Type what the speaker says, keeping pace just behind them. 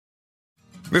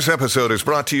This episode is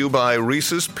brought to you by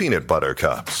Reese's Peanut Butter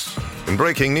Cups. In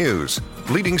breaking news,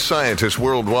 leading scientists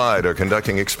worldwide are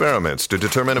conducting experiments to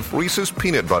determine if Reese's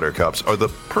Peanut Butter Cups are the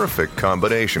perfect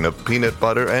combination of peanut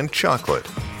butter and chocolate.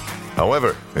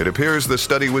 However, it appears the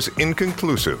study was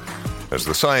inconclusive, as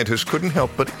the scientists couldn't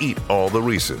help but eat all the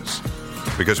Reese's.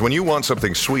 Because when you want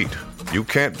something sweet, you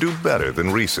can't do better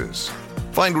than Reese's.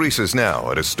 Find Reese's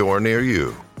now at a store near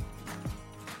you.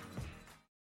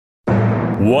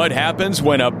 What happens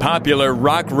when a popular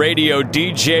rock radio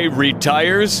DJ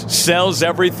retires, sells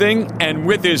everything, and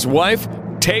with his wife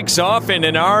takes off in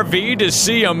an RV to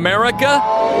see America?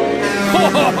 Ho,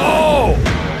 ho, ho!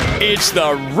 It's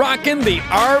the Rockin' the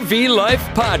RV Life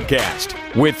podcast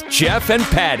with Jeff and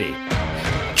Patty.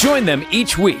 Join them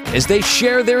each week as they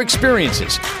share their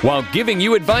experiences while giving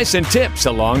you advice and tips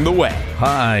along the way.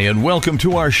 Hi, and welcome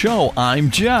to our show.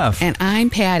 I'm Jeff. And I'm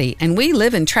Patty, and we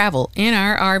live and travel in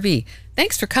our RV.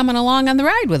 Thanks for coming along on the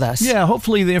ride with us. Yeah,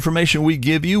 hopefully the information we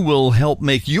give you will help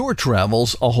make your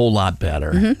travels a whole lot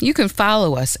better. Mm-hmm. You can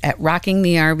follow us at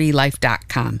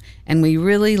rockingthervlife.com, and we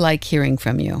really like hearing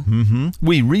from you. Mm-hmm.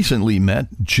 We recently met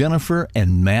Jennifer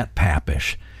and Matt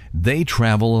Papish. They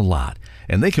travel a lot,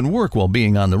 and they can work while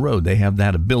being on the road. They have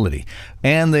that ability.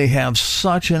 And they have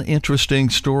such an interesting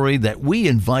story that we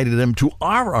invited them to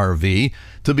our RV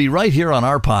to be right here on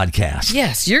our podcast.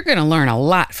 Yes, you're going to learn a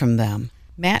lot from them.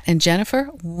 Matt and Jennifer,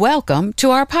 welcome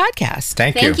to our podcast.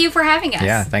 Thank you for having us.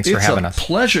 Yeah, thanks for having us. It's a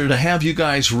pleasure to have you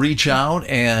guys reach out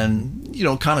and,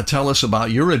 kind of tell us about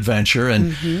your adventure.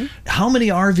 And How many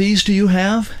RVs do you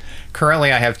have?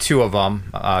 Currently, I have two of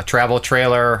them, a travel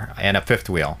trailer and a fifth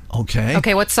wheel.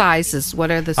 Okay, what sizes?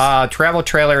 What are the... Travel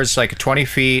trailer is like 20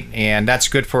 feet, and that's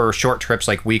good for short trips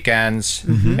like weekends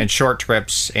and short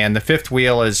trips. And the fifth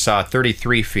wheel is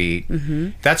 33 feet.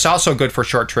 That's also good for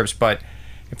short trips, but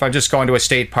if I'm just going to a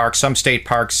state park, some state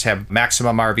parks have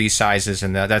maximum RV sizes,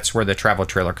 and that's where the travel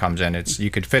trailer comes in. You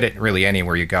could fit it really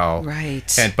anywhere you go. Right.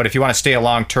 But if you want to stay a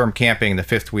long-term camping, the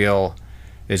fifth wheel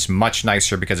is much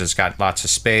nicer because it's got lots of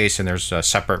space, and there's a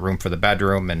separate room for the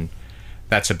bedroom, and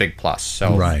that's a big plus.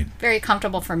 So right. Very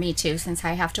comfortable for me, too, since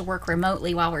I have to work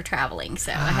remotely while we're traveling.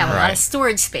 So I have a lot of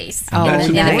storage space. That's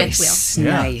in the nice. fifth wheel.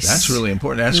 Yeah, Nice. that's really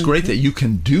important. That's great that you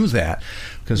can do that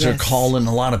because they're calling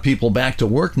a lot of people back to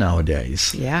work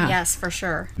nowadays. Yeah. Yes, for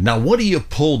sure. Now, what do you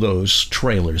pull those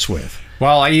trailers with?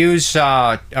 Well, I use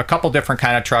a couple different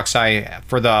kind of trucks.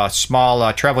 For the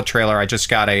small travel trailer, I just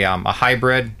got a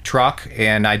hybrid truck,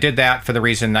 and I did that for the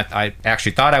reason that I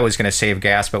actually thought I was going to save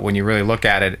gas, but when you really look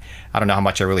at it, I don't know how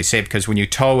much I really saved, because when you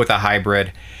tow with a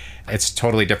hybrid, it's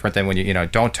totally different than when you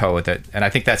don't tow with it. And I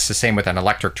think that's the same with an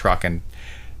electric truck. And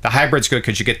the hybrid's good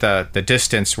because you get the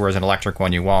distance, whereas an electric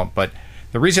one you won't. But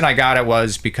the reason I got it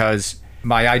was because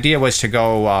my idea was to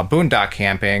go boondock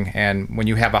camping, and when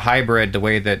you have a hybrid, the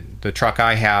way that the truck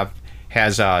I have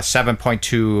has a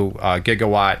 7.2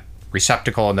 gigawatt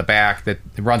receptacle in the back that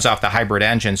runs off the hybrid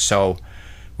engine, so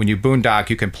when you boondock,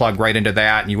 you can plug right into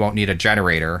that, and you won't need a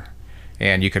generator,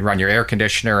 and you can run your air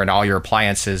conditioner and all your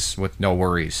appliances with no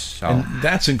worries. So. And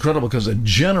that's incredible because a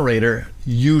generator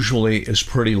usually is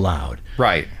pretty loud.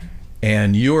 Right.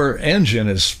 And your engine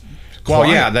is quiet.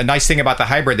 Well, yeah, the nice thing about the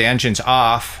hybrid, the engine's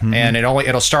off, and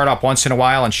it'll start up once in a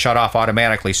while and shut off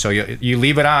automatically. So you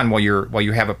leave it on while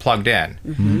you have it plugged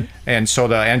in, and so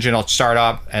the engine will start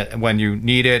up when you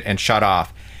need it and shut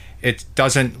off. It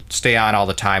doesn't stay on all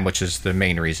the time, which is the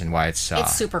main reason why it's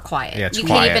super quiet. Yeah, it's you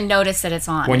quiet. can't even notice that it's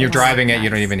on. When you're driving nice. it, you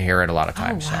don't even hear it a lot of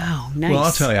times. Oh, wow. Nice. Well,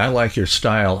 I'll tell you, I like your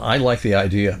style. I like the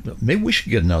idea. Maybe we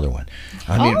should get another one.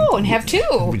 And have two.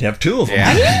 We'd have two of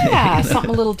them. Yeah,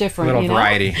 something a little different. Little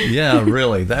variety. Yeah,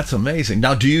 really. That's amazing.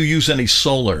 Now, do you use any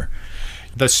solar?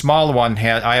 The small one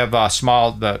I have a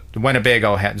small. The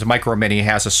Winnebago the Micro Mini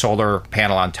has a solar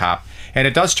panel on top, and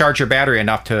it does charge your battery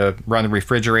enough to run the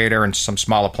refrigerator and some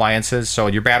small appliances. So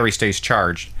your battery stays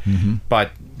charged,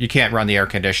 but you can't run the air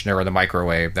conditioner or the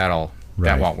microwave. That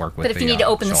won't work with. But if you need to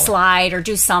open the slide or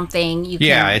do something, you can.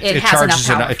 Yeah, it has charges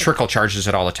enough power it trickle charges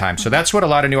it all the time. So that's what a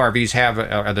lot of new RVs have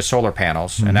are the solar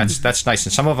panels, and that's nice.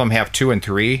 And some of them have 2 and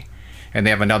 3, and they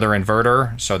have another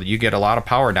inverter, so that you get a lot of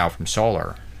power now from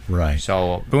solar. Right.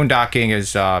 So boondocking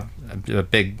is a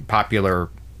big popular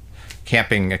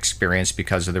camping experience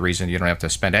because of the reason you don't have to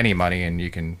spend any money and you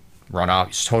can run out.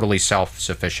 It's totally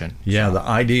self-sufficient. Yeah, the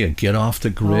idea, get off the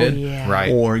grid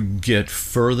Right. or get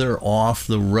further off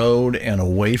the road and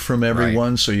away from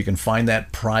everyone so you can find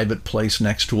that private place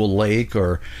next to a lake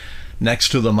or next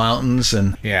to the mountains.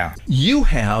 And you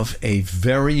have a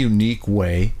very unique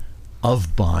way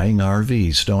of buying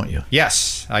RVs, don't you?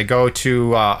 Yes. I go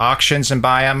to auctions and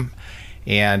buy them.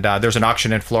 And there's an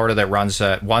auction in Florida that runs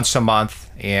once a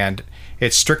month, and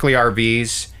It's strictly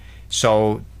RVs.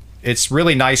 So it's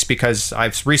really nice because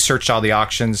I've researched all the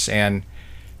auctions, and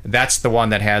that's the one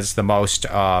that has the most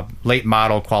late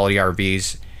model quality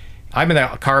RVs. I'm in the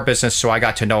car business, so I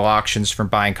got to know auctions from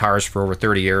buying cars for over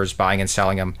 30 years, buying and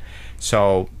selling them.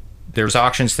 So there's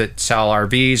auctions that sell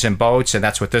RVs and boats, and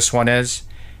that's what this one is,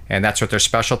 and that's what their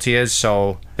specialty is.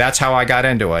 So that's how I got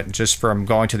into it, just from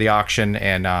going to the auction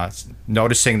and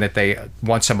noticing that they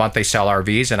once a month they sell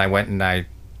RVs, and I went and I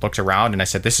looked around and I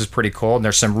said, this is pretty cool. And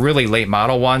there's some really late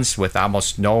model ones with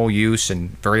almost no use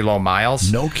and very low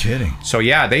miles. No kidding. So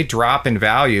yeah, they drop in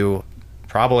value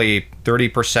probably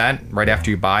 30% right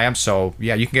after you buy them. So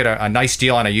yeah, you can get a nice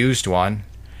deal on a used one.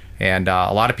 And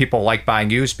a lot of people like buying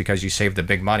used because you save the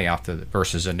big money off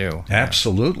versus a new.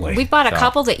 Absolutely. We bought a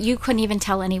couple that you couldn't even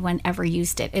tell anyone ever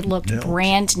used it. It looked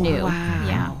brand new. Wow.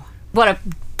 Yeah. What a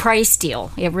price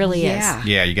deal. It really is.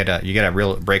 Yeah, you get a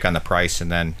real break on the price,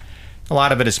 and then a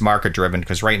lot of it is market driven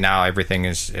because right now everything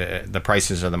is the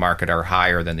prices of the market are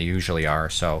higher than they usually are.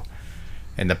 So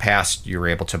in the past you were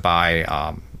able to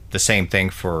buy the same thing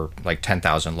for like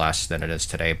 $10,000 less than it is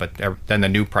today, but then the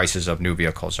new prices of new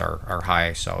vehicles are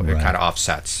high, so it kind of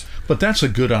offsets. But that's a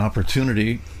good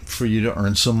opportunity for you to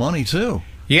earn some money too.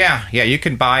 Yeah, you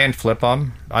can buy and flip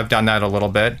them. I've done that a little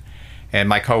bit, and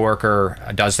my coworker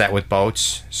does that with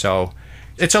boats. So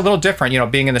it's a little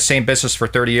different, being in the same business for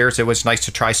 30 years. It was nice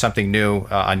to try something new,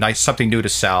 something new to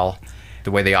sell. The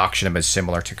way they auction them is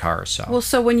similar to cars.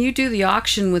 So when you do the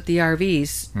auction with the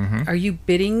RVs, are you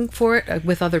bidding for it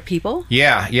with other people?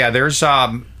 Yeah.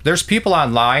 There's people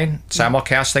online,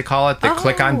 simulcast they call it, that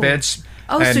click on bids.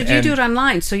 Oh, so you do it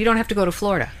online, so you don't have to go to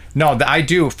Florida. No, I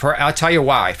do. I'll tell you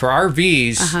why. For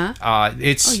RVs,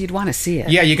 it's... Oh, you'd want to see it.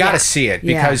 Yeah, you got to see it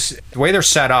because the way they're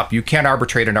set up, you can't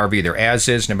arbitrate an RV. They're as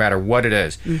is, no matter what it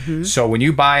is. So when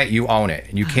you buy it, you own it,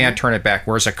 and you can't turn it back.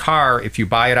 Whereas a car, if you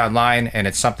buy it online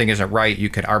and something isn't right, you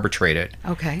can arbitrate it.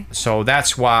 Okay. So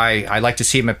that's why I like to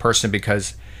see them in person,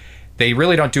 because they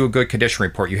really don't do a good condition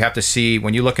report. You have to see,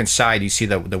 when you look inside, you see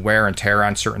the wear and tear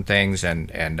on certain things,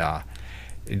 and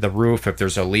the roof, if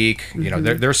there's a leak,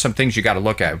 there's some things you got to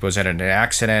look at. Was it an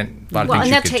accident? A lot of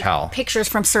things you could tell. Pictures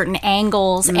from certain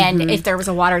angles, and if there was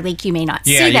a water leak, you may not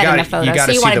see that in a photo.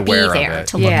 So you want to be there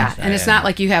to look at it. And it's not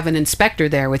like you have an inspector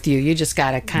there with you. You just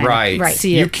got to kind of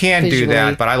see it. You can visually. do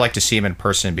that, but I like to see them in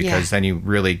person because then you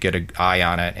really get an eye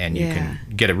on it, and you can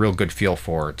get a real good feel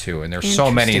for it too. And there's so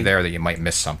many there that you might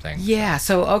miss something. Yeah.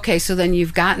 So then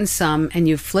you've gotten some and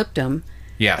you've flipped them.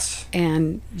 Yes.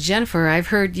 And Jennifer, I've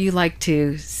heard you like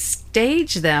to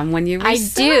stage them when you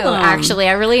resell I do, them. actually.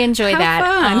 I really enjoy that.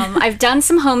 Fun. I've done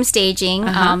some home staging,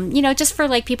 just for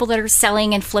like people that are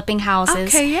selling and flipping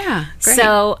houses. Okay, yeah. Great.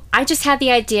 So I just had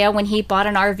the idea when he bought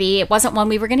an RV. It wasn't one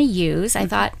we were going to use. I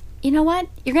thought, you know what?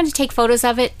 You're going to take photos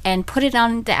of it and put it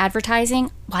on the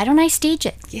advertising. Why don't I stage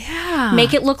it? Yeah.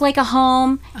 Make it look like a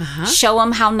home. Show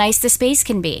them how nice the space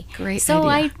can be. Great So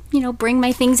idea. I, bring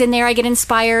my things in there. I get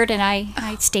inspired and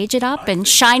I stage it up and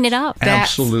shine it up.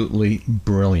 Absolutely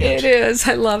brilliant. It is.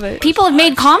 I love it. People have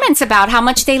made comments about how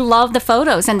much they love the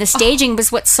photos, and the staging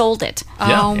was what sold it.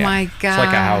 Oh my gosh. It's like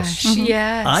a house.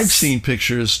 Yes. I've seen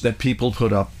pictures that people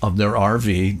put up of their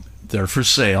RV. They're for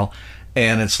sale,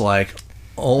 and it's like,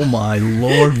 oh my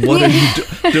Lord, what are you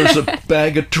doing? There's a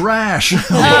bag of trash,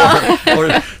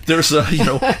 or there's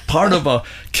a part of a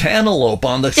cantaloupe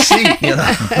on the seat.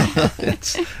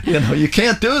 It's you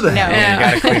can't do that. No. You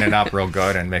got to clean it up real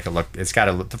good and make it look. It's got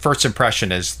to. The first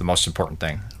impression is the most important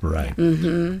thing. Right.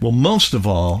 Well, most of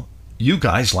all, you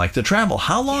guys like to travel.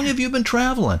 How long have you been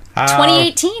traveling?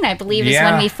 2018, I believe, is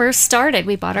when we first started.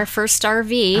 We bought our first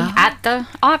RV at the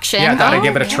auction. Yeah, I thought I'd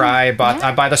give it a try, but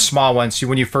I buy the small ones.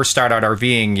 When you first start out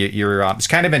RVing, you're it's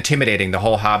kind of intimidating, the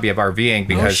whole hobby of RVing,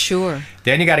 because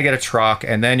then you got to get a truck,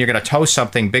 and then you're going to tow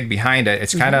something big behind it.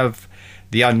 It's kind of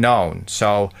the unknown.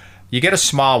 So you get a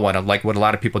small one, like what a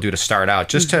lot of people do to start out,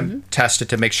 just to test it,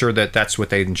 to make sure that that's what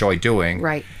they enjoy doing.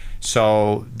 Right.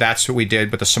 So that's what we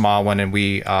did with the small one, and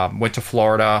we went to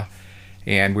Florida,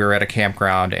 and we were at a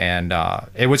campground, and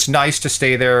it was nice to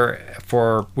stay there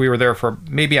we were there for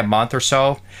maybe a month or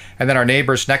so, and then our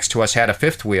neighbors next to us had a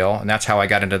fifth wheel, and that's how I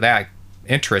got into that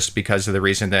interest, because of the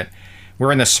reason that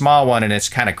we're in the small one, and it's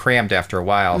kind of crammed after a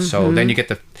while. So then you get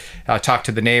to talk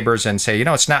to the neighbors and say,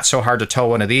 it's not so hard to tow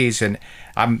one of these, and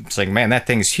I'm saying, man, that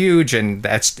thing's huge, and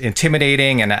that's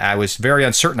intimidating, and I was very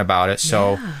uncertain about it.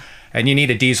 So. Yeah. And you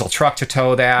need a diesel truck to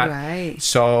tow that. Right.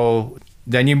 So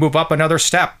then you move up another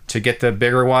step to get the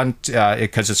bigger one,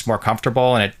 because it's more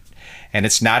comfortable, and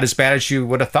it's not as bad as you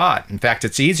would have thought. In fact,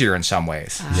 it's easier in some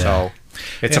ways. So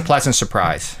it's a pleasant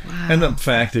surprise. Wow. And the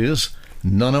fact is,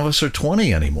 none of us are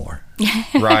 20 anymore.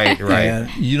 Right. And,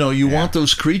 you want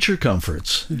those creature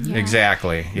comforts.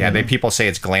 Exactly. Yeah, people say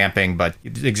it's glamping, but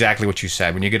it's exactly what you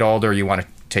said. When you get older, you want to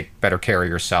take better care of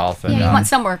yourself. And, Yeah, you want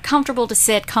somewhere comfortable to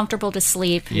sit, comfortable to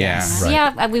sleep. Yeah. Right.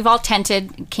 Yeah, we've all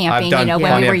tented camping, I've done when we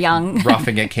plenty were of young.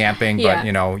 roughing it camping, Yeah.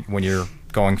 but when you're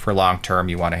going for long term,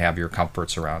 you want to have your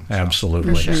comforts around. So,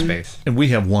 Absolutely. your space. And we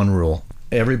have one rule.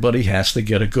 Everybody has to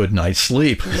get a good night's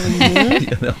sleep.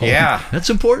 Yeah. That's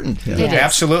important. It is.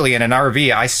 Absolutely. In an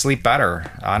RV, I sleep better,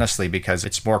 honestly, because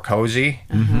it's more cozy.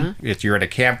 You're at a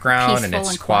campground and Peaceful it's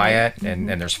and quiet and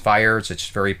there's fires. It's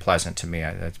very pleasant to me.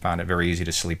 I found it very easy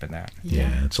to sleep in that.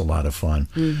 Yeah, it's a lot of fun.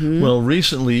 Well,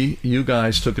 recently you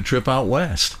guys took a trip out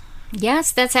west.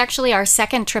 Yes, that's actually our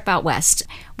second trip out west.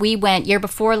 We went year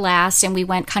before last, and we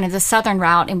went kind of the southern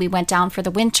route, and we went down for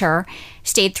the winter,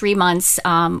 stayed 3 months,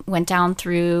 went down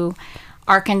through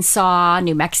Arkansas,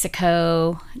 New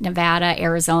Mexico, Nevada,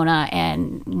 Arizona,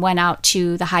 and went out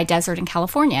to the high desert in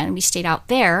California, and we stayed out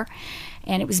there.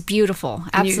 And it was beautiful,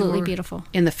 absolutely beautiful.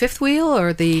 In the fifth wheel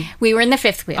or the? We were in the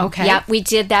fifth wheel. Okay. Yeah, we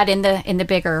did that in the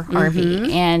bigger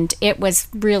RV, and it was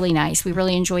really nice. We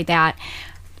really enjoyed that.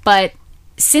 But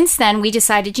since then, we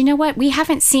decided, you know what? We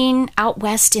haven't seen out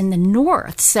west in the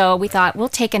north, so we thought we'll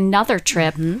take another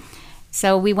trip.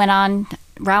 So we went on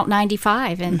Route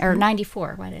 95 or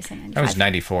 94. What is it? 95? That was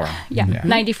 94. Yeah,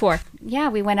 94. Yeah,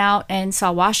 we went out and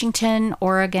saw Washington,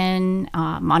 Oregon,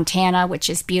 Montana, which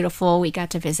is beautiful. We got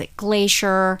to visit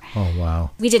Glacier. Oh,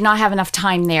 wow. We did not have enough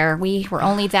time there. We were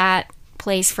only that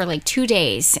place for like 2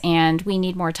 days, and we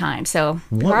need more time. So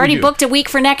we've already booked a week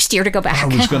for next year to go back. I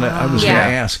was gonna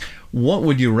ask, what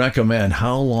would you recommend?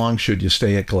 How long should you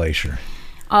stay at Glacier?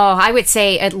 Oh, I would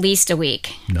say at least a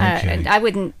week. Okay. I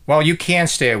wouldn't. Well, you can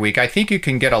stay a week. I think you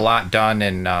can get a lot done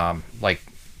in like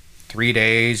 3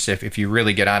 days if you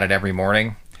really get on it every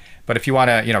morning. But if you want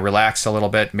to, relax a little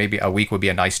bit, maybe a week would be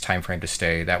a nice time frame to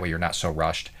stay. That way you're not so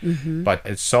rushed. But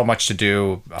it's so much to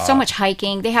do. So much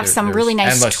hiking. They have some really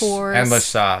nice tours.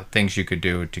 Endless things you could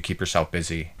do to keep yourself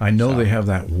busy. I know they have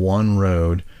that one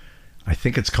road. I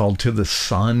think it's called To the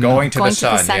Sun. Going to the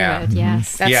Sun, Road,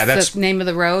 yes. That's the name of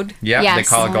the road? Yeah, Yes. they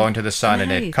call it Going to the Sun, and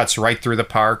Nice. it cuts right through the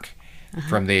park.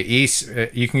 From the east,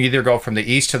 you can either go from the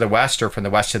east to the west or from the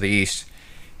west to the east.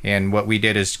 And what we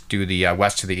did is do the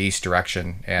west to the east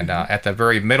direction. And at the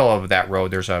very middle of that road,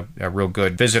 there's a real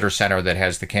good visitor center that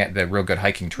has the real good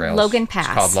hiking trails. Logan Pass.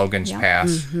 It's called Logan's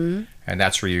Pass. And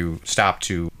that's where you stop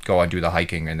to go and do the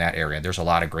hiking in that area. There's a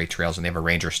lot of great trails, and they have a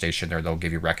ranger station there. They'll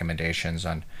give you recommendations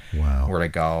on where to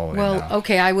go. Well,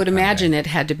 okay, I would imagine it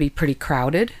had to be pretty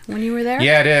crowded when you were there.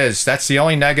 Yeah, it is. That's the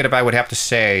only negative I would have to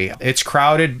say. It's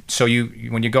crowded, so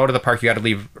when you go to the park, you got to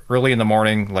leave early in the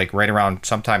morning, like right around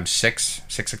sometimes 6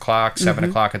 o'clock, 7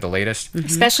 o'clock at the latest.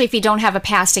 Especially if you don't have a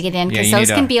pass to get in, because you those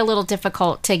need can a- be a little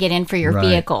difficult to get in for your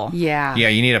vehicle. Yeah. Yeah,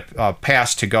 you need a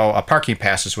pass to go. A parking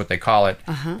pass is what they call it.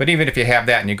 But even if you have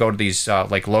that and you go to these,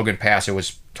 like Logan Pass, it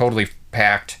was totally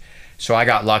packed. So I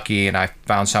got lucky and I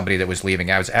found somebody that was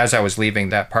leaving. As I was leaving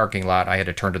that parking lot, I had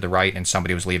to turn to the right and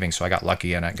somebody was leaving. So I got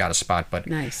lucky and I got a spot. But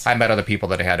Nice. I met other people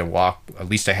that had to walk at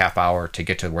least a half hour to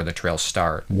get to where the trails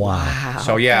start. Wow.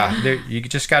 So yeah, you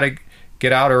just got to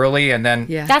get out early and then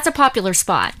Yeah. That's a popular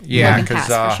spot. yeah, Logan because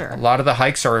Pass, for sure. a lot of the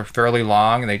hikes are fairly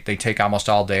long. They take almost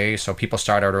all day, so people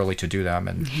start out early to do them.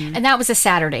 And And that was a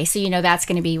Saturday, so that's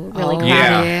going to be really crowded.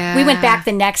 Yeah. We went back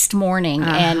the next morning,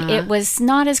 and it was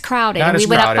not as crowded. Not And as we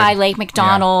went crowded. up by Lake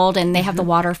McDonald, and they have the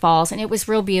waterfalls, and it was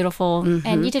real beautiful.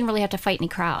 And you didn't really have to fight any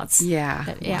crowds. Yeah.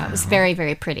 But, yeah, it was very,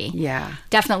 very pretty. Yeah.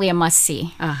 Definitely a must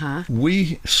see.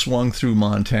 We swung through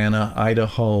Montana,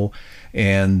 Idaho,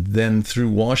 and then through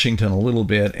Washington a little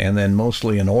bit, and then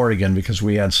mostly in Oregon because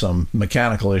we had some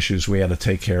mechanical issues we had to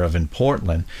take care of in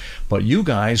Portland. But you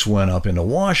guys went up into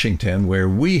Washington where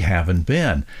we haven't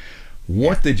been.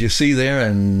 What did you see there,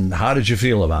 and how did you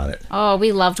feel about it? Oh,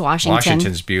 we loved Washington.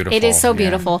 Washington's beautiful, It is so yeah.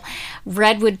 beautiful.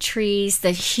 Redwood trees,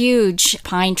 the huge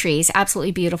pine trees,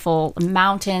 absolutely beautiful.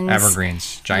 Mountains.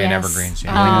 evergreens, giant Yes. evergreens.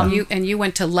 Yeah. And you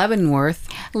went to Leavenworth.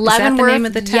 Leavenworth. Is that the name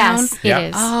of the town? Yes, Yep. it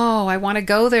is. Oh, I want to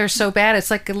go there so bad.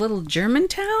 It's like a little German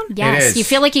town. Yes, is. you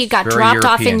feel like you got Very dropped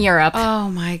off in European. Europe. Oh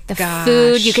my The gosh.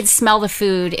 food, you could smell the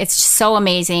food. It's so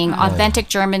amazing. Authentic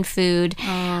German food,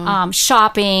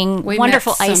 shopping, We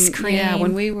wonderful met ice some- cream. Yeah,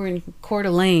 when we were in Coeur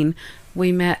d'Alene,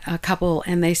 we met a couple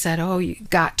and they said, "Oh, you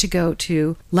got to go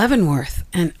to Leavenworth,"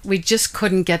 and we just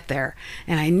couldn't get there.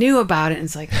 And I knew about it, and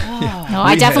it's like, oh, No,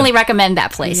 I definitely recommend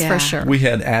that place Yeah. for sure. We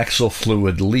had axle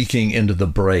fluid leaking into the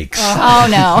brakes. Oh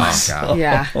no. God.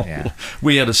 yeah, Yeah.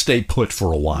 We had to stay put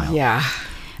for a while. yeah,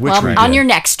 Which Well, we on did. your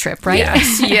next trip, right?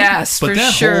 yes, yes, But for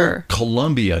that sure. whole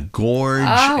Columbia Gorge.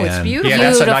 Oh, it's and- beautiful. Yeah,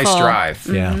 that's a nice Beautiful. drive.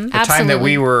 Yeah. The time that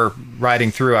we were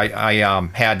riding through,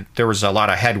 there was a lot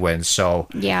of headwinds, so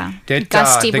Yeah. the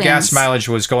Gusty gas winds. mileage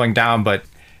was going down, but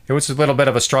it was a little bit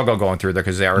of a struggle going through there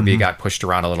because the RV got pushed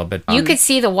around a little bit. You could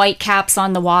see the white caps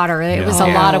on the water. It was a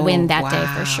Yeah. lot of wind that Oh, day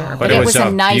wow. for sure. but it was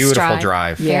a nice beautiful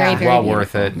drive. Very, very well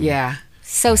beautiful. worth it. Yeah.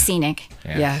 So scenic.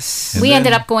 Yes. We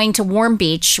ended up going to Warm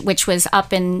Beach, which was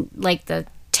up in like the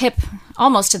tip,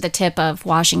 almost to the tip of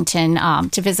Washington,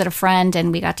 to visit a friend,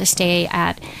 and we got to stay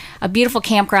at a beautiful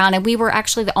campground. And we were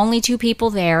actually the only two people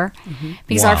there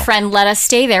because our Wow. friend let us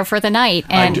stay there for the night,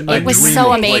 and I it was dream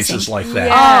so of amazing. Places like that.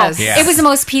 Yes. Yeah. It was the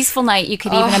most peaceful night you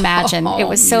could even imagine. It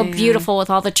was so man. beautiful with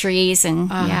all the trees, and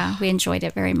yeah, we enjoyed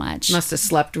it very much. Must have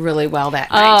slept really well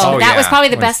that night. Oh, Oh, that yeah. was probably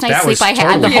the best night's That sleep was I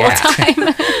had the totally whole worth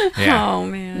time. Yeah. Oh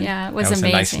man. Yeah, it was That was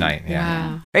amazing. a nice night.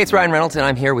 Yeah. Wow. Hey, it's Ryan Reynolds, and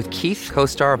I'm here with Keith,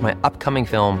 co-star of my upcoming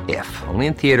film, If, only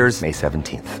in theaters May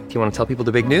 17th. Do you want to tell people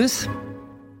the big news?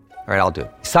 All right, I'll do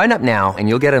it. Sign up now and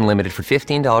you'll get unlimited for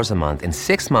 $15 a month and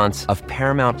 6 months of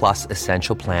Paramount Plus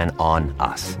Essential Plan on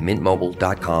us.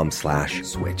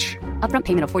 MintMobile.com/switch. Upfront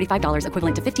payment of $45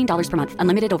 equivalent to $15 per month.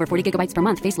 Unlimited over 40 gigabytes per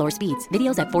month. Face lower speeds.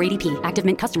 Videos at 480p. Active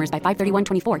Mint customers by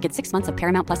 531.24 get 6 months of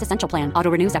Paramount Plus Essential Plan. Auto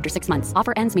renews after 6 months.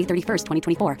 Offer ends May 31st,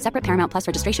 2024. Separate Paramount Plus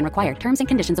registration required. Terms and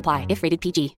conditions apply if rated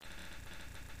PG.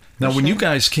 Now, when you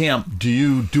guys camp, do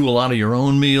you do a lot of your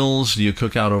own meals? Do you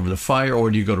cook out over the fire, or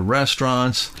do you go to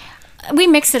restaurants? We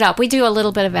mix it up. We do a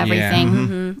little bit of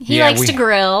everything. He Yeah, likes to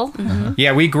grill.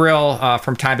 Yeah, we grill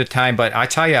from time to time, but I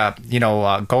tell you,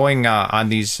 going on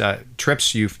these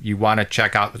trips, you want to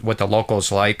check out what the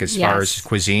locals like as far Yes. as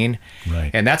cuisine, Right.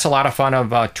 and that's a lot of fun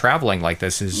of traveling like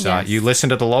this. Is Yes. you listen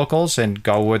to the locals and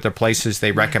go with the places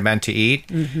they recommend to eat,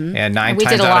 and nine We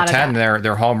did times a out lot of of 10, that.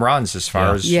 they're home runs as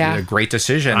far as Yeah. a great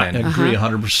decision. I And agree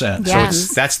 100%. Yeah. Yes.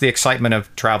 that's the excitement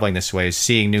of traveling this way: is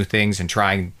seeing new things and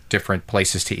trying different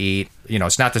places to eat.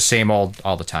 It's not the same old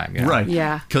all the time. Right.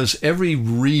 Yeah. Because every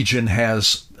region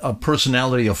has a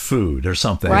personality of food or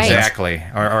something. Right. Exactly,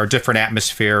 or a different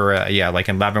atmosphere. Like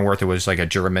in Leavenworth, it was like a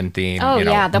German theme. Oh,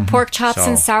 yeah. The pork chops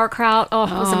and So- sauerkraut. Oh,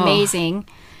 it was amazing.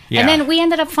 Yeah. And then we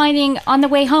ended up finding on the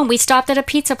way home, we stopped at a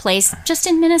pizza place just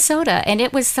in Minnesota, and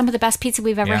it was some of the best pizza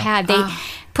we've ever Yeah. had. They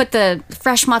put the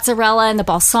fresh mozzarella and the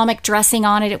balsamic dressing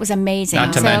on it. It was amazing.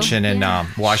 Not to So, mention in yeah.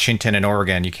 Washington and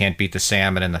Oregon, you can't beat the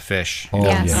salmon and the fish. Oh,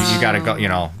 Yes. yes. You got to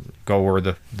go where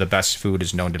the best food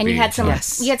is known to And be. you had some,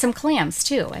 Yes. you had some clams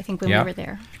too. I think when Yep. we were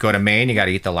there. You go to Maine, you got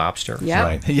to eat the lobster. Yeah.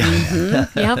 Right. Yeah.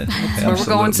 Yep. Where we're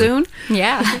going soon?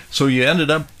 Yeah. So you ended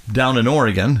up down in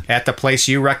Oregon. At the place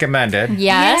you recommended.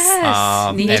 Yes.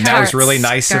 And Neat that was Tarts, really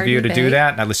nice of you to Garden do Bay.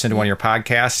 that. And I listened to one of your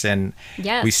podcasts, and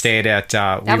Yes. we stayed at.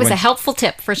 That was a helpful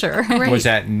tip for sure. Was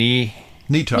that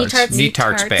Neatarts.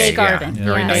 Neatarts Bay? Bay Garden. Yeah.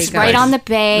 Very Yes. nice Right place. on the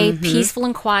bay, peaceful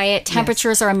and quiet.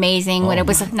 Temperatures are amazing. When it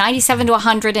was 97 to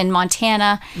 100 in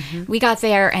Montana, we got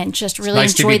there and just really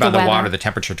Nice to be enjoyed by the the weather. water. The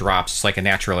temperature drops. It's like a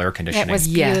natural air conditioning. It was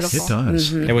Yes. beautiful. It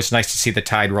does. It was nice to see the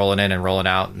tide rolling in and rolling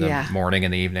out in the Yeah. morning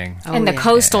and the evening. And the yeah.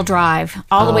 coastal drive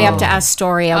all the way up to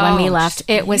Astoria when we Oh, left.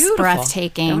 It was beautiful.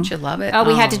 breathtaking. Don't you love it? Oh,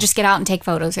 we had Oh. to just get out and take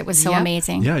photos. It was so Yep.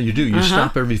 amazing. Yeah, you do. You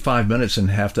stop every 5 minutes and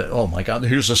have to, oh my God,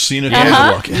 here's a scenic Uh-huh.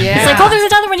 overlook. Yeah. It's like, oh, there's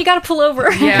another one. You got to pull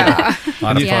over. Yeah. A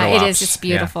lot of Yeah, photo it ops. is. It's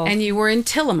beautiful. And you were in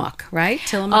Tillamook, right?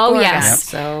 Tillamook, Oh, Oregon. yes.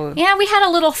 So Yeah, we had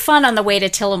a little fun on the way to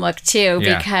Tillamook too,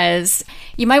 Yeah. because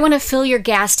you might want to fill your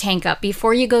gas tank up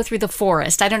before you go through the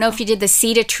forest. I don't know if you did the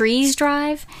Sea to Trees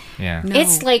drive. Yeah.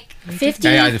 It's like 50,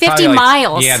 Yeah, it's 50 probably like-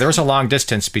 miles. Yeah, there was a long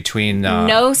distance between.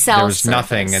 No cell There was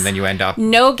nothing, service. and then you end up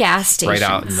No gas stations.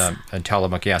 right out in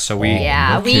Tillamook. Yeah, so we.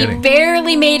 Yeah, No we kidding.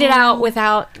 barely made it out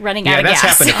without running out Yeah, of that's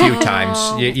gas. happened a few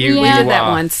times. You Yeah. did that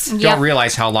once. Don't Yep.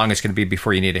 realize how long it's going to be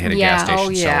before you need to hit a Yeah. gas station. Oh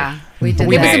yeah. So We did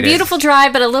We It was that. a made it. beautiful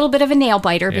drive, but a little bit of a nail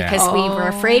biter Yeah. because we were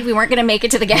afraid we weren't going to make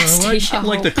it to the gas station. I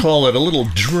like to call it a little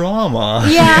drama.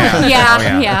 Yeah,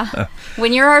 Yeah. yeah.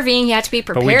 When you're RVing, you have to be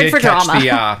But we prepared did for catch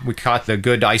drama. we caught the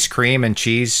good ice cream and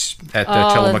cheese at the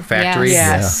Oh, Tillamook factory.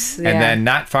 Yes. And yeah. then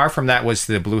not far from that was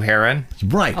the Blue Heron.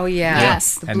 Right. Oh yeah.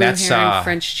 Yes. The And blue that's, heron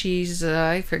French cheese.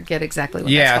 I forget exactly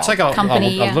what. Yeah, that's it's like called.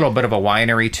 Company, a yeah. little bit of a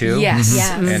winery too. Yes.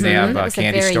 Yes. And they have It a was a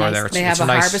candy very store nice- there. It's, They it's have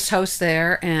a a nice, harvest host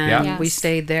there, and Yeah. we Yes.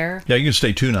 stayed there. Yeah, you can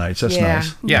stay 2 nights. That's yeah.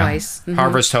 nice. Yeah, Twice. Mhm.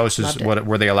 Harvest Host is Loved it.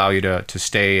 where they allow you to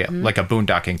stay like a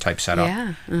boondocking type setup.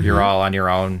 Yeah, You're all on your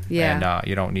own, Yeah. and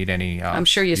you don't need any. I'm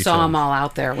sure you saw them all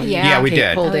out there when Yeah. you Yeah, we came-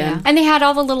 did. pulled Oh, yeah. in. And they had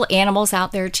all the little animals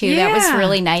out there too. That was Yeah.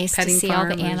 really nice Petting to see all farm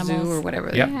the or animals. zoo or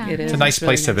whatever Yep. it is. It's a nice really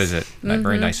place to nice. visit. A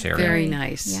very nice area. Very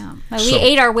nice. Yeah, Well, So- we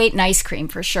ate our weight in ice cream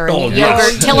for sure. Oh, And yes.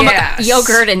 yogurt, Tillamook Yes.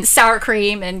 yogurt, and sour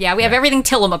cream, and yeah, we have everything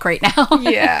Tillamook right now.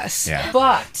 Yes. Yeah.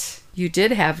 But you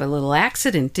did have a little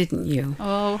accident, didn't you?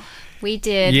 Oh, We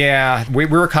did. Yeah, we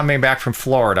were coming back from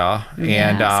Florida,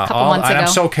 and a couple months and I'm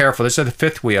ago. so careful. This is the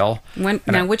fifth wheel.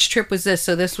 Now, which trip was this?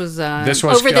 So this was This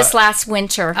was Over this last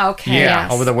winter. okay. Yeah,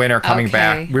 Yes. over the winter coming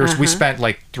Okay, back. We spent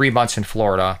like 3 months in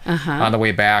Florida on the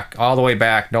way back, all the way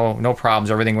back. No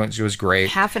problems. Everything was great.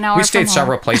 Half an hour We stayed from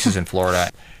several home. places in Florida.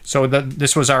 So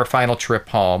this was our final trip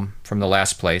home from the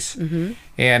last place,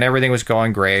 and everything was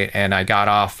going great. And I got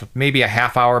off maybe a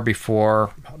half hour before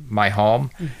my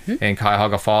home in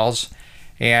Cuyahoga Falls.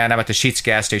 And I'm at the Sheetz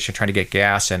gas station trying to get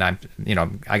gas, and I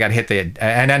got to hit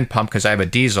an end pump because I have a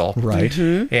diesel. Right.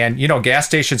 And gas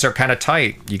stations are kind of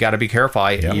tight. You got to be careful.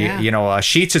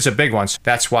 Sheetz is a big one. So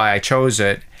that's why I chose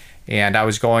it. And I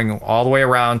was going all the way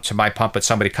around to my pump, but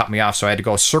somebody cut me off, so I had to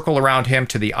go circle around him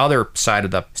to the other side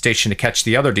of the station to catch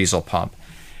the other diesel pump.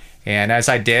 And as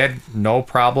I did, no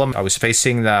problem. I was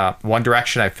facing the one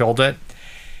direction. I filled it.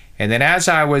 And then as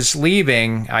I was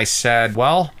leaving, I said,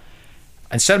 well,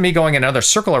 instead of me going another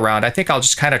circle around, I think I'll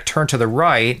just kind of turn to the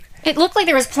right. It looked like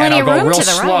there was And plenty I'll of go room real to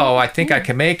the slow. right. I think I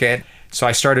can make it. So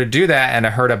I started to do that, and I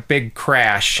heard a big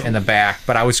crash in the back,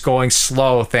 but I was going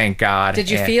slow, thank God. Did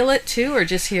you And feel it too, or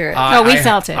just hear it? No, we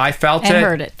felt it I felt and it,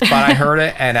 heard it. but I heard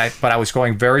it, but I was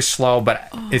going very slow. But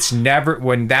it's never,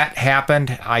 when that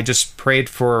happened, I just prayed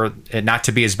for it not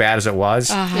to be as bad as it was.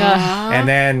 And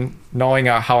then knowing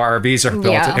how RVs are built,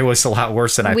 Yeah. it was a lot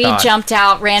worse than I We thought. jumped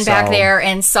out, ran back So- there,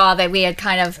 and saw that we had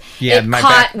kind of it my caught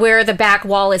back- where the back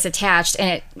wall is attached, and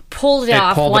it pulled it It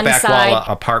off pulled one the back side. wall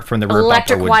apart from the rear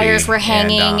Electric bumper would wires be. were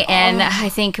hanging, And, and I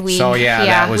think we So,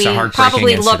 that was a we heartbreaking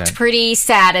probably looked incident. pretty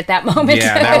sad at that moment.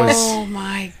 Yeah, that was Oh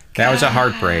my God. that was a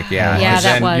heartbreak. Yeah, Yeah, 'Cause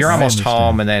that then was. you're I almost understand.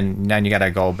 home, and then you got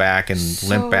to go back and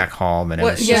limp back home, and it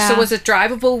What, was. yeah. So Yeah. was it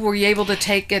drivable? Were you able to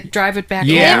drive it back?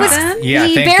 Yeah. home It was then? Yeah,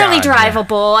 thank barely God, yeah.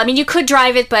 drivable. I mean, you could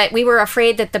drive it, but we were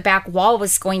afraid that the back wall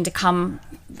was going to come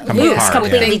loose, apart,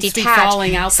 completely yeah. Things be detached.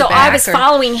 falling out the So I back was or-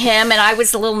 following him, and I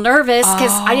was a little nervous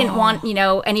because I didn't want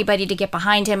anybody to get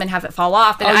behind him and have it fall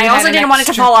off. But Oh, you I had also an didn't want it to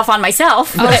extra- fall off on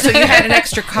myself. Oh, so you had an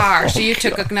extra car. So you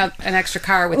took an extra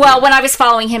car with Well, you. when I was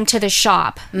following him to the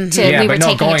shop, Yeah, we were but no,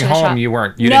 taking it going to the home, shop. you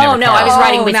weren't. You didn't have a no, car. I was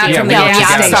riding with not you. from No, the gas yeah,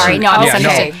 I'm station. sorry. No, I Oh, Yeah, no,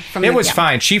 misunderstood. From it the- was yeah.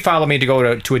 fine. She followed me to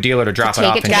go to a dealer to drop it take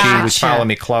off, it and down. she was Gotcha. following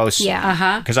me close.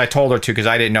 Yeah. Because I told her to, because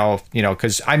I didn't know,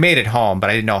 because I made it home, but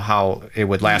I didn't know how it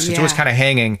would last. It was Yeah. kind of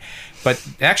hanging. But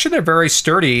actually, they're very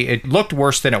sturdy. It looked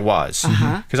worse than it was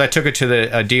because I took it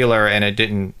to a dealer, and it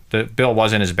didn't. The bill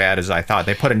wasn't as bad as I thought.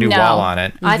 They put a new No. wall on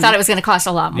it. I thought it was going to cost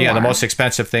a lot more. Yeah, the most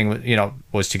expensive thing,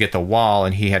 was to get the wall,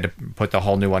 and he had to put the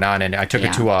whole new one on. And I took it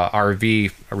Yeah. to a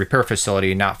RV repair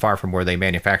facility not far from where they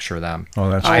manufacture them. Oh,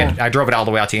 that's I drove it all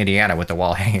the way out to Indiana with the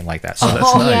wall hanging like that. So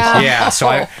That's nice. yeah. yeah,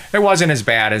 so it wasn't as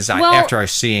bad as Well, after I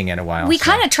was seeing it a while. We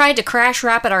so. kind of tried to crash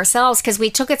wrap it ourselves because we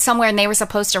took it somewhere and they were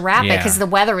supposed to wrap it Yeah. because the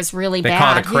weather was really They bad.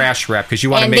 call it a crash wrap because you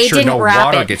want to And make they sure didn't no wrap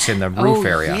water it. gets in the roof Oh,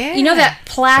 area. yeah. You know that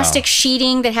plastic So.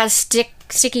 sheeting that has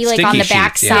sticky like Sticky on the sheets,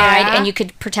 back yeah. side, Yeah. and you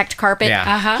could protect carpet.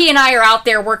 Yeah. He and I are out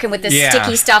there working with this Yeah.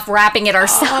 sticky stuff, wrapping it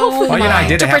ourselves. Well, I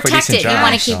did to a halfway protect decent it. job. You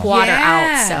want to keep so. water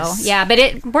Yes. out. So yeah, but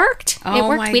it worked. It Oh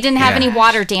worked. my We didn't have any gosh.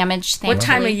 water damage. What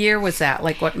time of thankfully. year was that?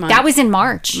 Like what month? That was in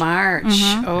March. March.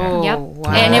 Oh, Yep.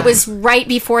 wow. And it was right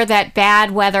before that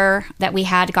bad weather that we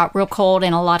had got real cold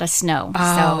and a lot of snow.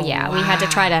 Oh, so yeah, we had to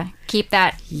try to keep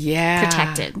that yeah.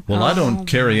 protted. Well, I don't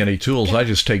carry any tools. I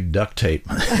just take duct tape.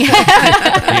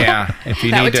 Yeah, if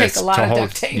you That need would to, take a lot to of hold,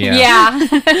 duct tape. Yeah.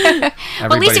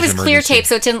 Well, at least it was Everybody's clear emergency. tape,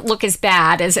 so it didn't look as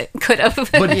bad as it could have.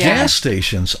 But gas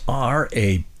stations are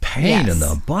a pain in Yes.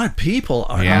 the butt. People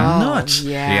are Yeah. nuts.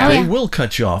 yeah. They Oh, yeah. will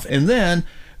cut you off. And then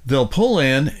they'll pull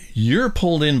in. You're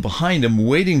pulled in behind them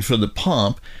waiting for the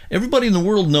pump. Everybody in the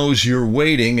world knows you're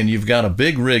waiting and you've got a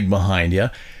big rig behind you.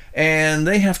 And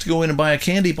they have to go in and buy a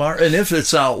candy bar. And if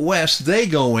it's out west, they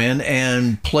go in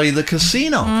and play the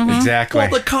casino. Exactly. Well,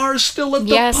 the car's still at the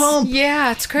Yes. pump.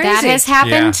 Yeah, it's crazy. That has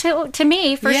happened to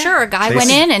me for Yeah. sure. A guy They went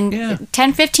s- in and Yeah.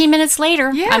 10, 15 minutes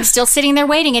later, Yeah. I'm still sitting there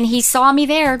waiting and he saw me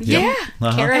there. Yeah.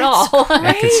 Care at That's all.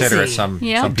 And considerate crazy. some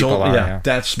Yeah. some people Don't- are. yeah, Yeah.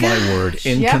 that's my word.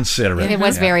 Inconsiderate. It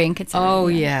was very inconsiderate. Oh,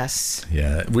 yes.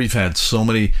 Yeah, we've had so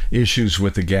many issues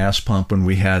with the gas pump when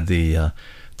we had the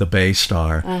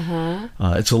Baystar.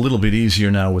 It's a little bit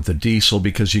easier now with the diesel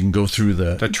because you can go through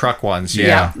The truck ones,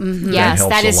 yeah. Yes,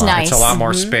 helps that a is lot. nice. It's a lot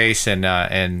more space,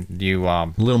 and you a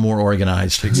little more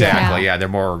organized. exactly, yeah, they're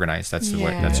more organized. That's the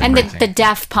way. That's a And great the thing.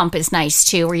 DEF pump is nice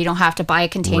too, where you don't have to buy a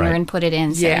container Right. and put it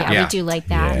in. So Yeah. Yeah. we do like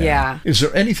that. Yeah. Is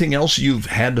there anything else you've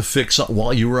had to fix up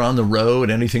while you were on the road?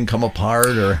 Anything come apart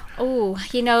or? Oh,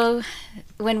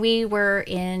 when we weren't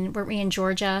we in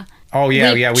Georgia? Oh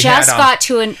yeah, we just had, got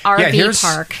to an RV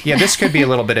park. Yeah, this could be a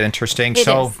little bit interesting. It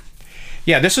so, is.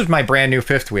 yeah, this is my brand new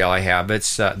fifth wheel I have.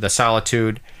 It's the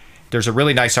Solitude, there's a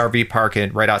really nice RV park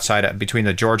right outside between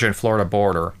the Georgia and Florida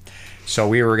border. So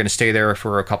we were going to stay there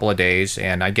for a couple of days,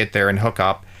 and I get there and hook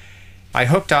up. I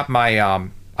hooked up my,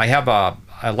 I have a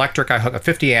electric, I hook a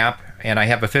 50 amp, and I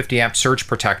have a 50 amp surge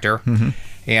protector,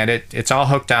 and it's all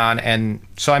hooked on. And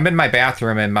so I'm in my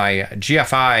bathroom, and my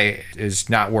GFI is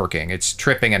not working. It's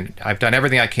tripping, and I've done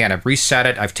everything I can. I've reset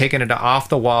it. I've taken it off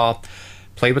the wall,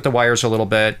 played with the wires a little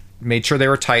bit, made sure they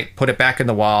were tight, put it back in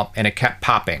the wall, and it kept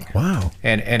popping. Wow.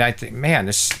 And I think, man,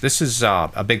 this is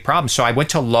a big problem. So I went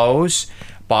to Lowe's,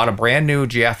 bought a brand new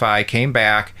GFI, came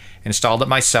back, installed it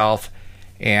myself,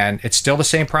 and it's still the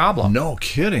same problem. No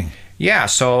kidding. Yeah,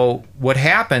 so what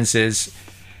happens is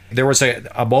there was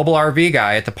a mobile RV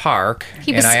guy at the park,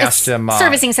 He was and I asked him...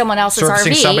 servicing someone else's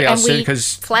servicing RV, somebody and else, we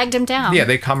 'cause- flagged him down. Yeah,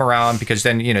 they come around because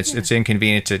then, it's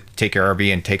inconvenient to take your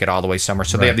RV and take it all the way somewhere.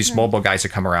 So they have these mobile guys that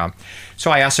come around. So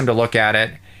I asked him to look at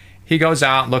it. He goes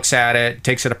out, looks at it,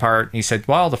 takes it apart. And he said,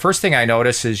 well, the first thing I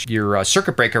noticed is your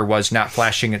circuit breaker was not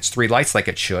flashing its 3 lights like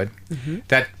it should.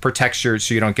 That protects you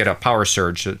so you don't get a power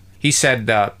surge. He said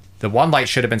the one light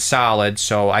should have been solid,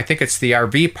 so I think it's the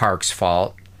RV park's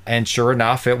fault. And sure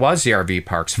enough, it was the RV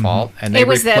park's fault. And they It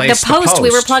was the replaced post we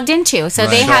were plugged into, so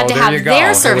they had to there have you go.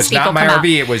 their service It was people not my come out.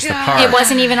 RV, it was the park. It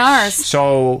wasn't even ours.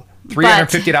 So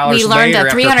 $350 we learned later,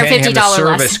 a after paying him the $350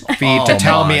 service lesson. fee to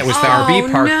tell me it was the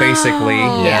RV park, no. basically.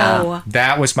 Yeah.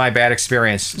 That was my bad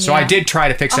experience. So I Yeah. did try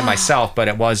to fix it myself, but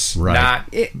it was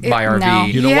not my RV. no.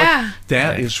 You know Yeah. what?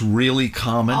 That is really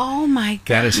common. Oh my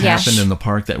God. That has Yes. happened in the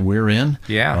park that we're in.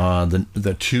 Yeah.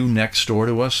 The two next door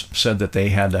to us said that they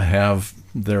had to have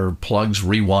their plugs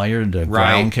rewired. The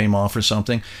ground came off or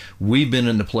something. We've been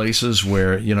into places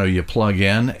where, you plug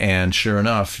in and sure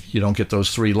enough, you don't get those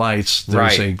 3 lights.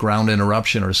 There's a ground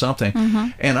interruption or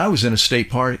something. And I was in a state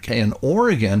park in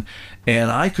Oregon,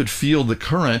 and I could feel the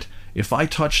current if I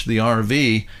touched the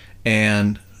RV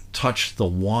and touched the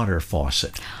water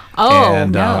faucet. Oh,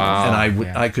 and, no.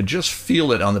 And I could just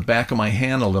feel it on the back of my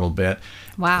hand a little bit.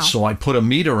 Wow. So I put a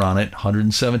meter on it,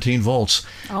 117 volts.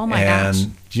 Oh, my and,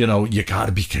 gosh. you got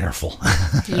to be careful.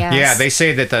 Yes. Yeah, they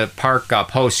say that the park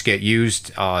posts get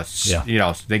used,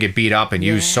 they get beat up and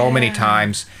used so many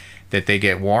times that they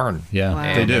get worn. Yeah,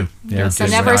 Wow. they do. Yeah. So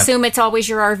never assume it's always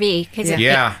your RV, because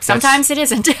Yeah, sometimes it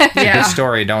isn't. Good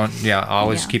story. Don't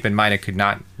always Yeah. keep in mind it could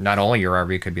not only your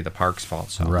RV, it could be the park's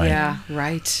fault. So Right. Yeah,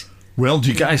 right. Well, do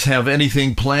you guys have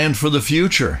anything planned for the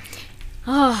future?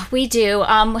 Oh, we do.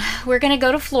 We're going to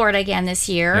go to Florida again this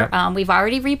year. Yep. We've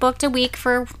already rebooked a week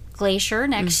for Glacier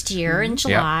next year in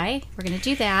July. We're going to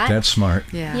do that. That's smart.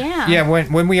 Yeah. yeah. Yeah,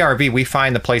 when we RV, we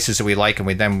find the places that we like, and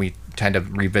we tend to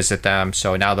revisit them.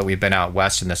 So now that we've been out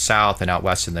west in the south and out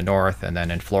west in the north, and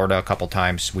then in Florida a couple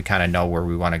times, we kind of know where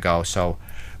we want to go. So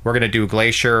we're going to do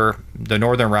Glacier, the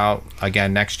northern route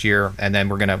again next year, and then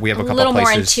we have a couple little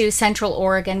places. more into Central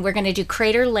Oregon. We're going to do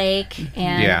Crater Lake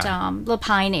and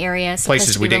Lapine area.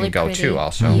 Places we didn't go to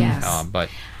also. Yes. But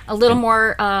a little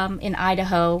more in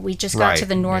Idaho. We just got to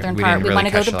the northern We part. didn't We really want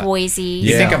to go catch to that. Boise.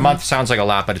 You think a month sounds like a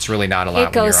lot, but it's really not a lot.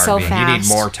 It goes so when you're RVing. You need fast.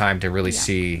 more time to really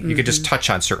see. You could just touch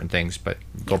on certain things, but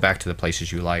go back to the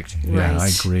places you liked. Yeah, Right. I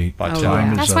agree. But,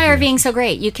 Time is That's of why the- RVing's so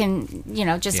great. You can,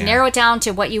 just Yeah. narrow it down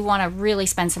to what you want to really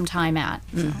spend some time at.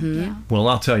 So, yeah. Well,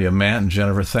 I'll tell you, Matt and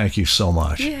Jennifer, thank you so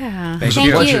much. Yeah. It was Thank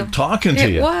a pleasure you. talking to It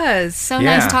you. was. So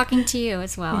Yeah. nice talking to you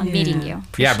as well and meeting you.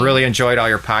 Yeah, I've really enjoyed all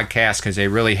your podcasts because they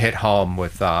really hit home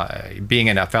with being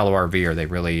a fellow RVer. They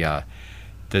really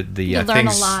the You learn a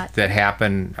things lot. that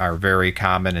happen are very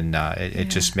common, and it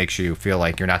just makes you feel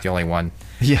like you're not the only one.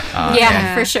 Yeah.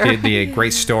 Yeah, for sure. The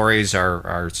great stories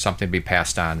are something to be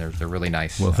passed on. They're really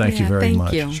nice. Well, thank you Yeah, very thank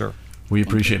much. you. Sure. We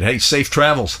appreciate it. Hey, safe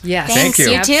travels. Yes. Thanks, you.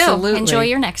 you too. Absolutely. Enjoy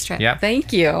your next trip. Yeah.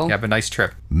 Thank you. Have a nice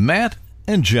trip. Matt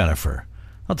and Jennifer.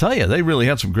 I'll tell you, they really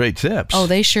had some great tips. Oh,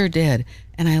 they sure did.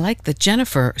 And I like that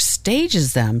Jennifer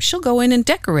stages them. She'll go in and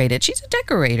decorate it. She's a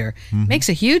decorator. Makes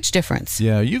a huge difference.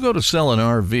 Yeah, you go to sell an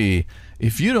RV,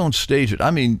 if you don't stage it,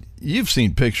 I mean, you've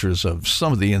seen pictures of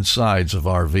some of the insides of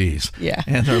RVs. Yeah.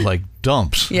 And they're like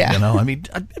dumps. Yeah. I mean,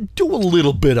 do a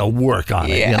little bit of work on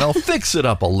it, Yeah. fix it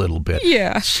up a little bit.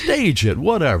 Yeah. Stage it,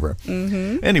 whatever.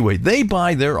 Anyway, they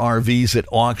buy their RVs at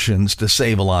auctions to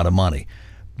save a lot of money.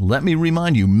 Let me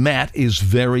remind you, Matt is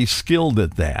very skilled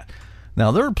at that. Now,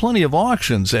 there are plenty of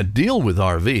auctions that deal with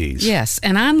RVs. Yes,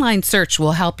 an online search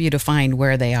will help you to find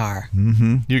where they are.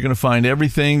 You're going to find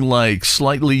everything like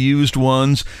slightly used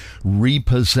ones,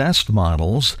 repossessed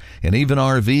models, and even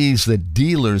RVs that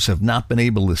dealers have not been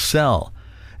able to sell.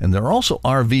 And there are also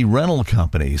RV rental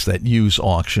companies that use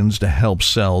auctions to help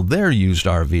sell their used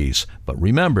RVs. But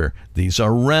remember, these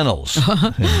are rentals.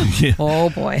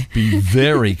 Oh, boy. Be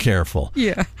very careful.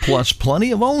 Yeah. Plus,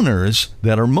 plenty of owners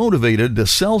that are motivated to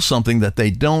sell something that they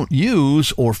don't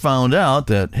use or found out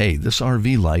that, hey, this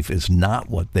RV life is not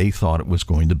what they thought it was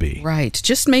going to be. Right.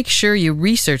 Just make sure you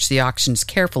research the auctions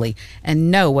carefully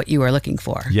and know what you are looking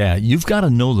for. Yeah, you've got to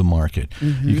know the market.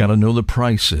 You got to know the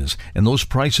prices. And those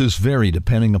prices vary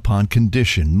depending upon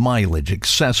condition, mileage,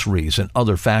 accessories, and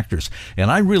other factors.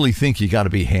 And I really think you got to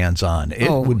be hands-on. It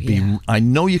would be, I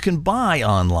know you can buy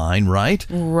online, right?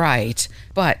 Right.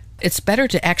 But it's better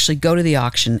to actually go to the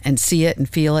auction and see it and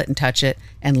feel it and touch it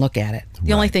and look at it.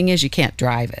 The only thing is you can't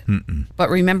drive it. But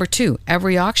remember, too,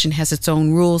 every auction has its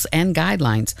own rules and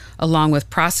guidelines, along with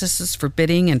processes for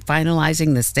bidding and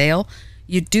finalizing the sale.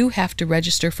 You do have to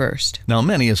register first. Now,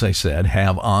 many, as I said,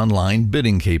 have online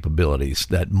bidding capabilities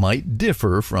that might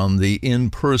differ from the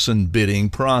in-person bidding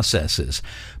processes.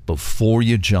 Before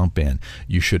you jump in,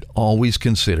 you should always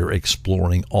consider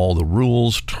exploring all the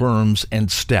rules, terms,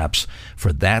 and steps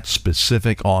for that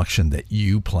specific auction that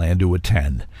you plan to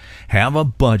attend. Have a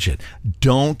budget.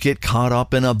 Don't get caught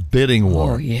up in a bidding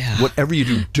war. Oh, yeah. Whatever you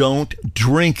do, don't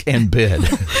drink and bid.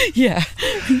 Yeah.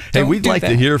 Hey, we'd like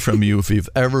to hear from you if you've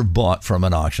ever bought from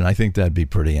an auction. I think that'd be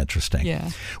pretty interesting.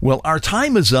 Yeah. Well, our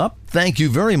time is up. Thank you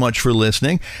very much for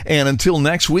listening. And until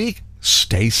next week,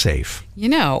 stay safe. You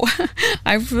know,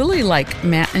 I really like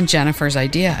Matt and Jennifer's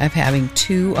idea of having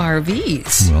 2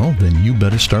 RVs. Well, then you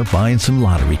better start buying some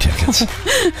lottery tickets.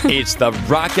 It's the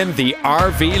Rockin' the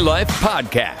RV Life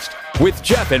podcast with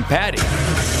Jeff and Patty.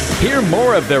 Hear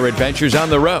more of their adventures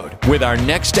on the road with our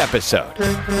next episode.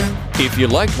 If you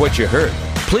liked what you heard,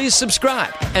 please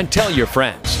subscribe and tell your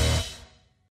friends.